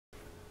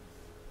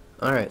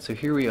Alright, so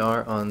here we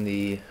are on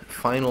the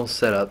final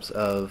setups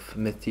of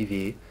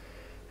MythTV,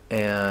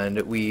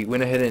 and we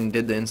went ahead and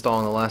did the install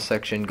in the last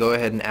section. Go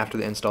ahead and after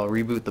the install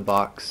reboot the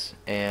box,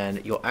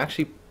 and you'll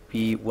actually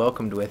be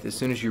welcomed with, as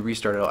soon as you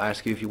restart, it'll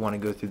ask you if you want to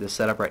go through the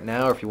setup right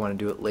now or if you want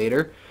to do it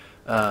later.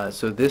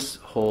 So this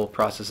whole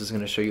process is going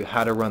to show you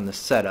how to run the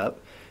setup,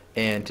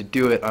 and to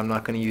do it I'm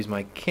not going to use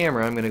my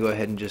camera. I'm going to go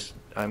ahead and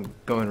I'm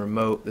going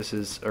remote. This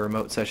is a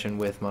remote session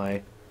with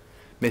my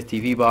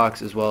MythTV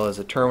box as well as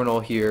a terminal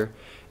here.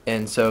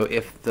 And so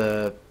if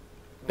the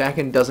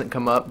backend doesn't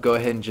come up, go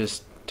ahead and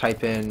just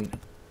type in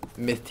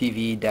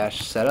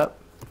MythTV-setup,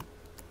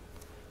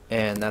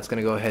 and that's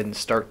going to go ahead and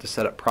start the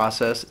setup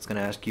process. It's going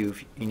to ask you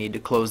if you need to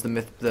close the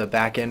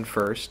backend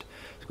first.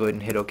 So go ahead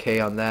and hit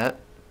OK on that,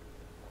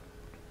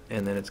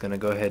 and then it's going to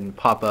go ahead and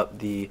pop up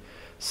the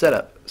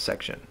setup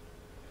section.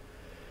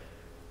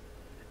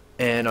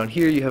 And on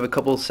here you have a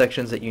couple of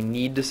sections that you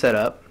need to set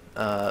up.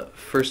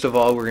 First of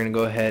all, we're going to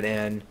go ahead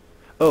and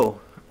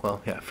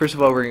first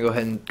of all, we're going to go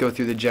ahead and go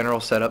through the general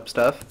setup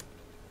stuff.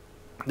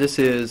 This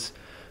is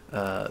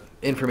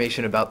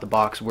information about the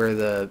box, where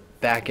the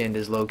backend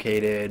is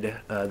located,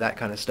 that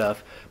kind of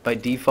stuff. By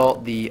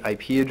default, the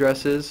IP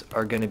addresses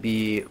are going to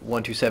be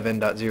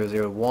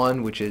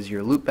 127.0.0.1, which is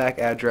your loopback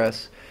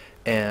address,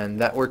 and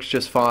that works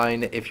just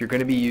fine. If you're going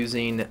to be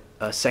using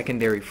a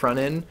secondary front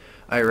end,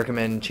 I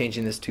recommend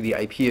changing this to the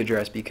IP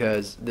address,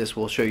 because this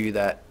will show you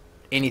that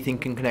anything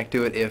can connect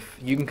to it. If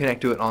you can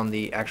connect to it on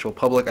the actual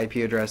public IP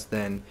address,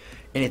 then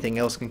anything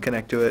else can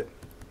connect to it.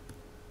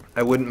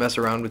 I wouldn't mess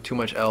around with too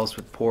much else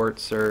with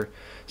ports or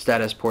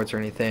status ports or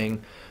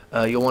anything.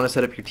 You'll want to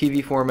set up your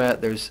TV format.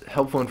 There's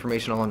helpful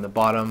information along the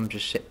bottom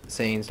just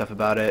saying stuff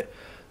about it.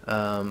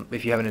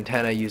 If you have an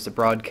antenna, use the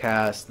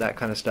broadcast, that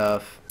kind of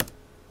stuff.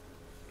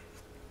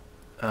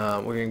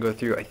 We're going to go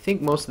through, I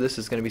think most of this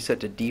is going to be set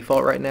to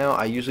default right now.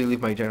 I usually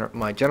leave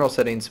my general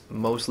settings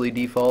mostly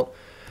default.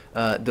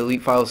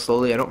 Delete files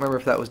slowly. I don't remember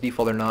if that was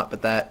default or not,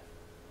 but that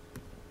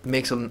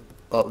makes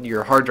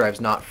your hard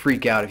drives not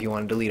freak out if you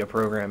want to delete a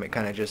program. It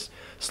kind of just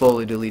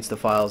slowly deletes the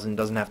files and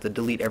doesn't have to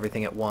delete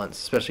everything at once,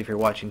 especially if you're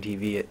watching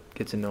TV. It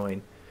gets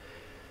annoying.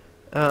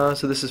 So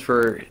this is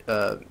for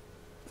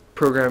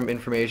program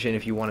information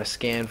if you want to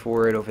scan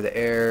for it over the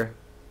air.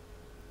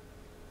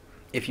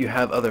 If you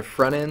have other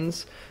front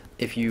ends,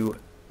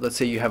 let's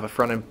say you have a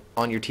front end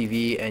on your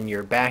TV and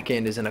your back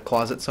end is in a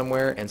closet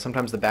somewhere, and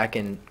sometimes the back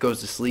end goes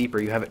to sleep or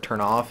you have it turn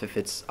off if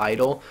it's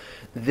idle,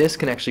 this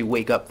can actually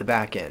wake up the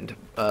back end.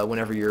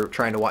 Whenever you're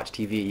trying to watch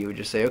TV, you would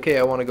just say, okay,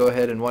 I want to go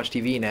ahead and watch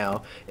TV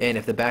now, and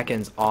if the back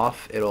end's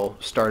off, it'll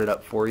start it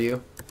up for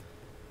you.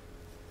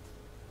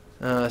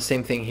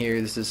 Same thing here.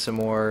 This is some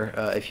more,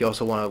 if you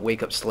also want to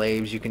wake up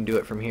slaves, you can do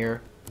it from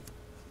here.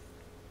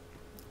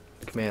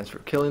 Commands for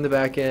killing the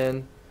back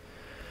end.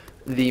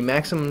 The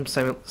maximum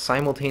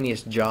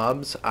simultaneous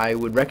jobs, I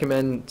would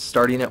recommend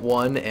starting at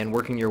 1 and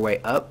working your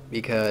way up,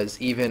 because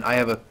even I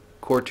have a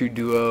Core 2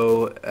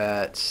 Duo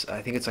at,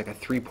 I think it's like a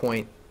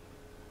 3.0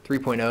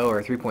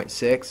 or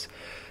 3.6.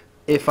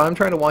 If I'm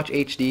trying to watch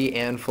HD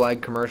and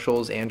flag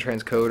commercials and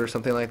transcode or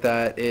something like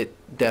that, it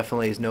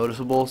definitely is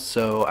noticeable.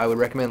 So I would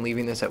recommend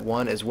leaving this at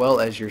 1, as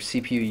well as your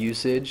CPU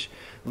usage.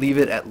 Leave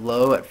it at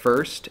low at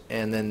first,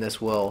 and then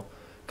this will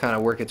kind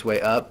of work its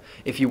way up.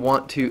 If you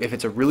want to, if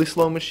it's a really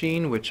slow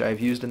machine, which I've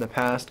used in the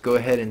past, go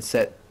ahead and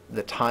set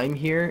the time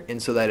here,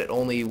 and so that it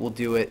only will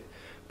do it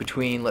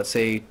between, let's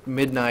say,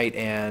 midnight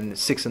and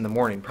 6 in the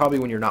morning, probably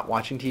when you're not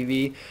watching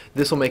TV.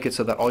 This will make it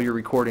so that all your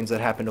recordings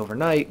that happened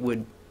overnight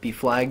would be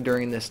flagged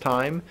during this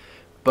time,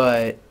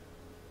 but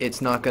it's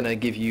not going to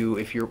give you,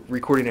 if you're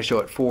recording a show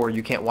at 4,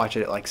 you can't watch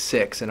it at like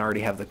 6 and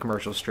already have the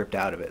commercials stripped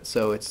out of it.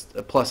 So it's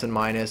a plus and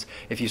minus.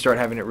 If you start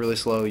having it really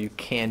slow, you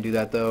can do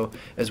that though,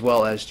 as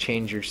well as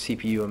change your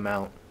CPU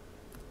amount.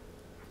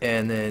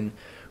 And then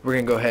we're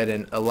going to go ahead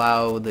and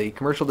allow the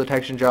commercial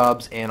detection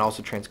jobs and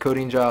also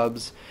transcoding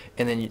jobs.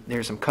 And then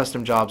there's some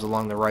custom jobs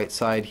along the right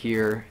side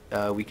here.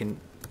 We can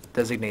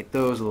designate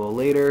those a little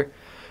later.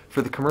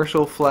 For the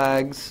commercial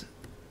flags,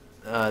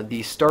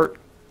 the start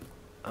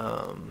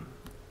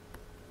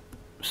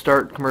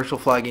commercial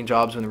flagging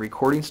jobs when the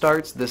recording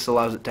starts. This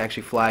allows it to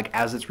actually flag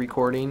as it's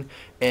recording,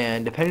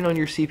 and depending on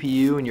your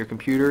CPU and your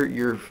computer,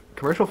 your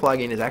commercial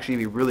flagging is actually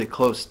going to be really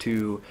close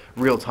to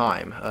real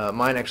time.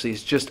 Mine actually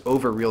is just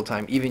over real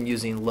time, even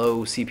using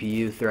low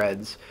CPU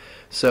threads.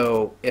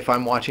 So if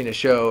I'm watching a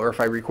show, or if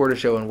I record a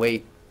show and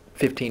wait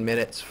 15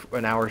 minutes for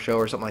an hour show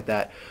or something like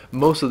that,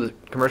 most of the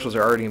commercials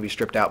are already going to be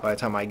stripped out by the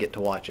time I get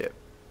to watch it.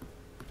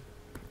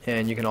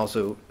 And you can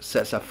also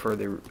set stuff for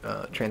the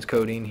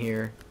transcoding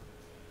here.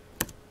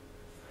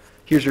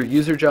 Here's your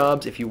user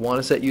jobs. If you want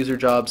to set user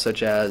jobs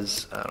such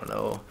as, I don't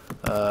know,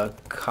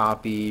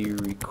 copy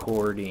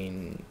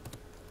recording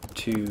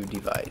to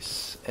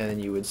device, and then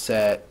you would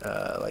set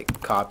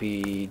like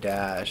copy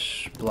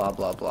dash blah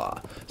blah blah,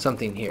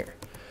 something here.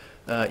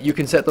 You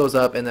can set those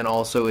up, and then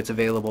also it's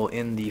available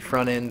in the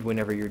front end.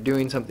 Whenever you're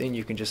doing something,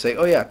 you can just say,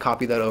 oh yeah,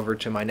 copy that over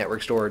to my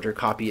network storage, or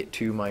copy it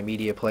to my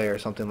media player or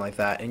something like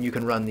that, and you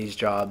can run these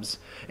jobs,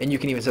 and you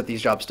can even set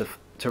these jobs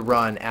to to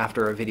run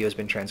after a video has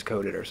been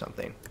transcoded or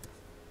something.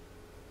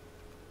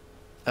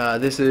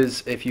 This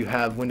is if you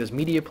have Windows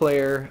Media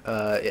Player.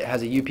 It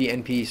has a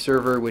UPnP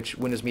server which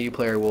Windows Media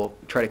Player will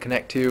try to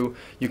connect to.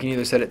 You can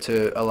either set it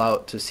to allow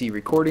it to see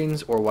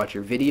recordings or watch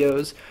your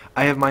videos.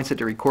 I have mine set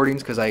to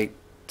recordings because I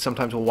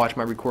sometimes will watch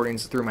my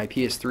recordings through my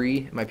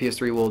PS3. My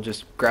PS3 will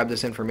just grab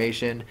this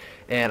information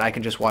and I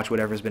can just watch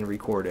whatever's been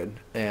recorded.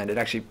 And it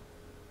actually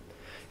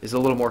is a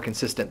little more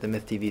consistent than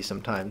MythTV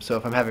sometimes. So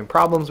if I'm having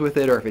problems with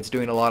it or if it's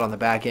doing a lot on the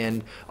back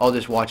end, I'll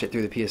just watch it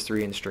through the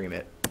PS3 and stream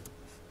it.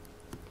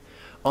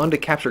 On to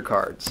capture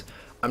cards.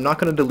 I'm not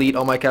going to delete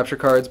all my capture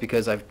cards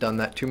because I've done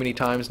that too many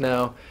times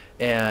now,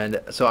 and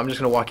so I'm just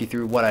going to walk you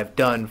through what I've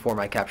done for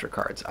my capture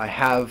cards. I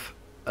have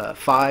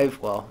five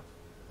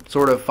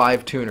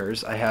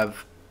tuners. I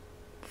have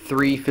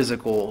 3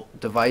 physical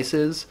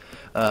devices.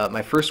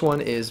 My first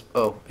one is,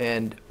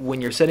 and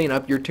when you're setting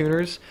up your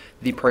tuners,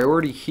 the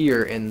priority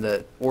here in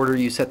the order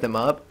you set them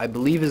up, I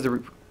believe is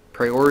the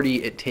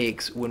priority it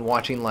takes when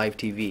watching live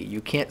TV. You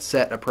can't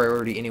set a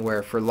priority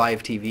anywhere for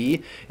live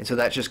TV, and so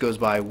that just goes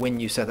by when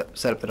you set up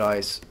the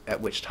device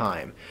at which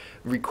time.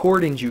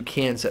 Recordings you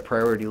can set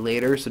priority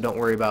later, so don't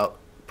worry about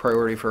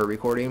priority for a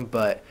recording,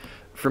 but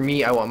for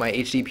me I want my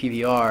HD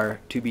PVR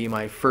to be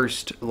my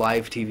first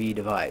live TV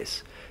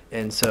device.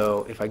 And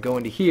so if I go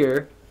into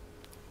here,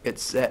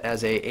 it's set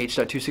as a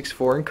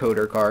H.264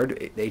 encoder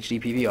card,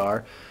 HD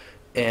PVR,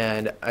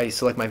 and I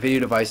select my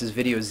video devices,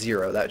 video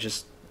 0. That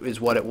just is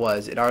what it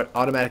was. It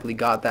automatically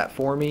got that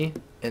for me,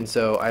 and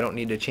so I don't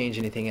need to change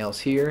anything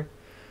else here.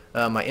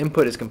 My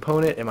input is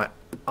component, and my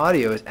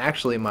audio is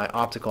actually my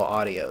optical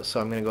audio, so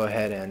I'm going to go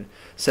ahead and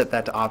set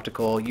that to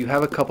optical. You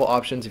have a couple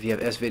options if you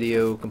have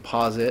S-Video,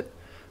 composite,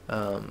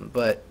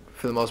 but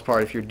for the most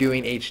part if you're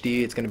doing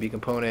HD it's going to be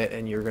component,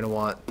 and you're going to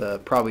want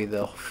probably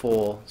the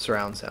full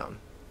surround sound.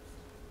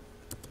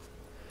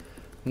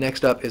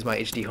 Next up is my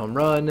HD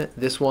Homerun.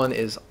 This one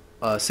is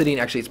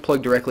it's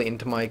plugged directly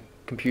into my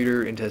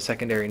computer into a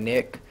secondary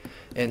NIC,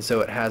 and so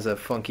it has a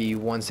funky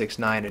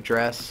 169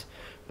 address,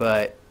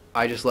 but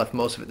I just left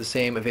most of it the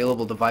same.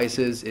 Available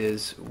devices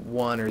is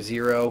 1 or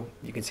 0.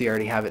 You can see I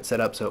already have it set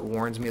up, so it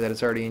warns me that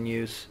it's already in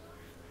use.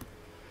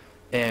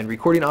 And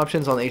recording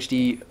options on the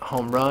HD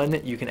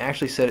Homerun, you can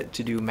actually set it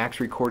to do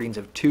max recordings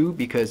of 2,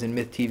 because in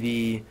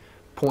MythTV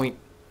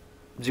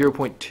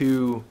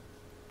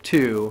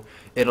 0.22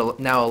 it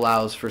now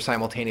allows for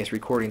simultaneous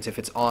recordings if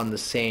it's on the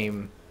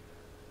same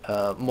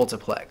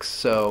multiplex.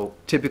 So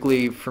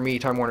typically for me,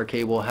 Time Warner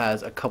Cable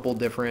has a couple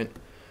different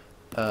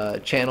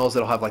channels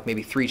that'll have like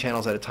maybe 3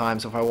 channels at a time.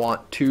 So if I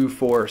want 2,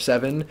 4,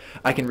 7,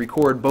 I can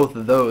record both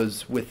of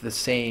those with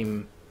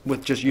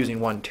just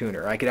using one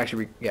tuner. I could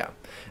actually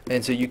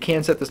and so you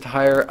can set this to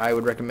higher. I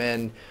would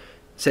recommend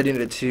setting it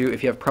to 2.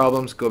 If you have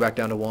problems, go back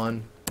down to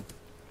 1.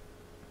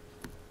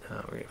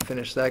 We're going to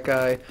finish that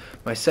guy.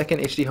 My second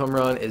HD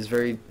Homerun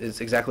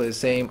is exactly the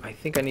same. I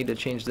think I need to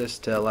change this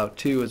to allow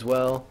 2 as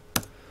well.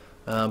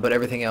 But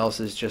everything else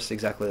is just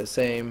exactly the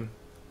same.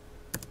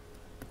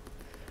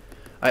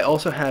 I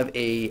also have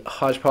a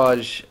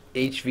Hodgepodge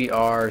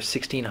HVR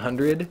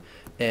 1600,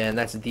 and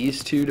that's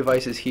these 2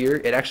 devices here.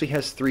 It actually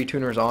has 3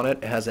 tuners on it.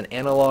 It has an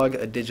analog,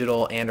 a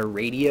digital, and a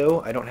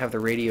radio. I don't have the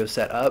radio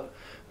set up,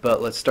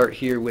 but let's start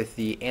here with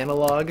the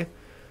analog,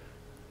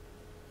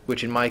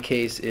 which in my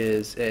case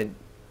is,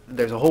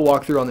 there's a whole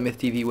walkthrough on the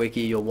MythTV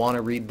wiki. You'll want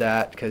to read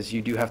that because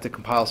you do have to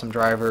compile some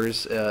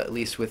drivers, at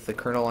least with the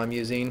kernel I'm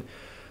using.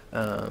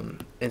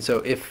 And so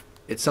if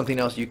it's something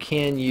else you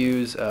can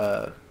use,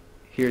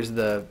 here's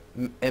the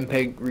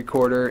Mpeg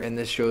Recorder, and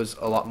this shows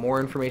a lot more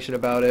information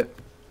about it.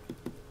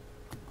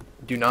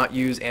 Do not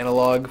use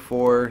analog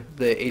for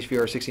the HVR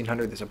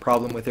 1600. There's a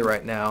problem with it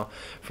right now.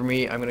 For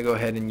me, I'm going to go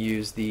ahead and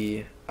use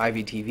the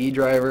IVTV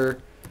driver,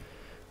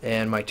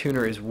 and my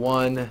tuner is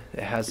 1. It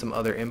has some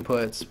other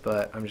inputs,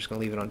 but I'm just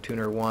going to leave it on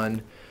tuner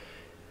 1.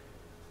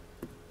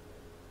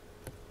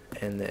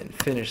 And then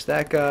finish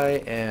that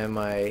guy, and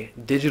my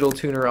digital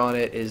tuner on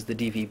it is the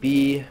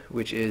DVB,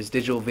 which is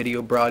digital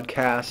video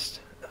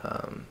broadcast,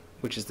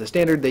 which is the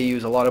standard they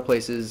use a lot of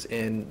places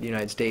in the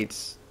United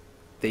States.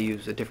 They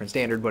use a different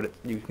standard, but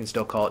you can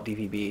still call it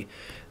DVB.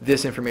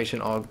 This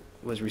information all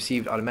was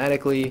received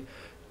automatically.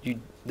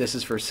 This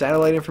is for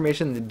satellite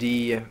information, the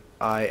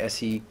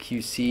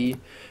DISEQC,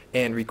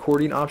 and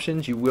recording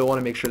options. You will want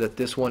to make sure that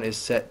this one is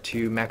set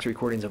to max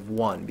recordings of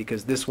 1,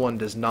 because this one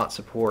does not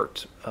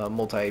support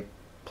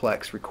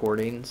multiplex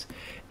recordings.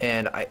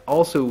 And I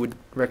also would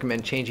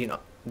recommend changing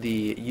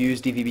the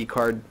use DVB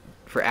card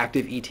for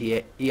active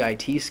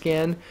EIT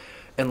scan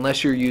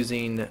unless you're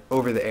using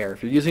over the air.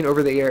 If you're using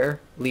over the air,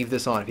 leave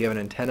this on if you have an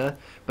antenna,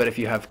 but if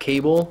you have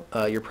cable,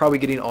 you're probably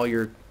getting all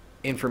your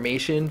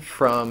information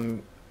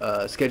from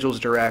Schedules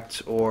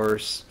Direct or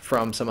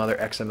from some other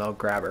XML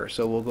grabber.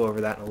 So we'll go over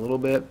that in a little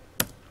bit.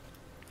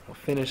 We'll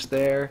finish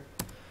there,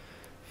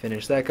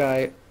 finish that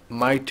guy.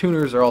 My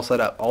tuners are all set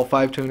up, all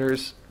 5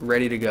 tuners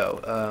ready to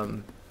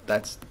go.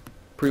 That's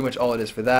pretty much all it is for that.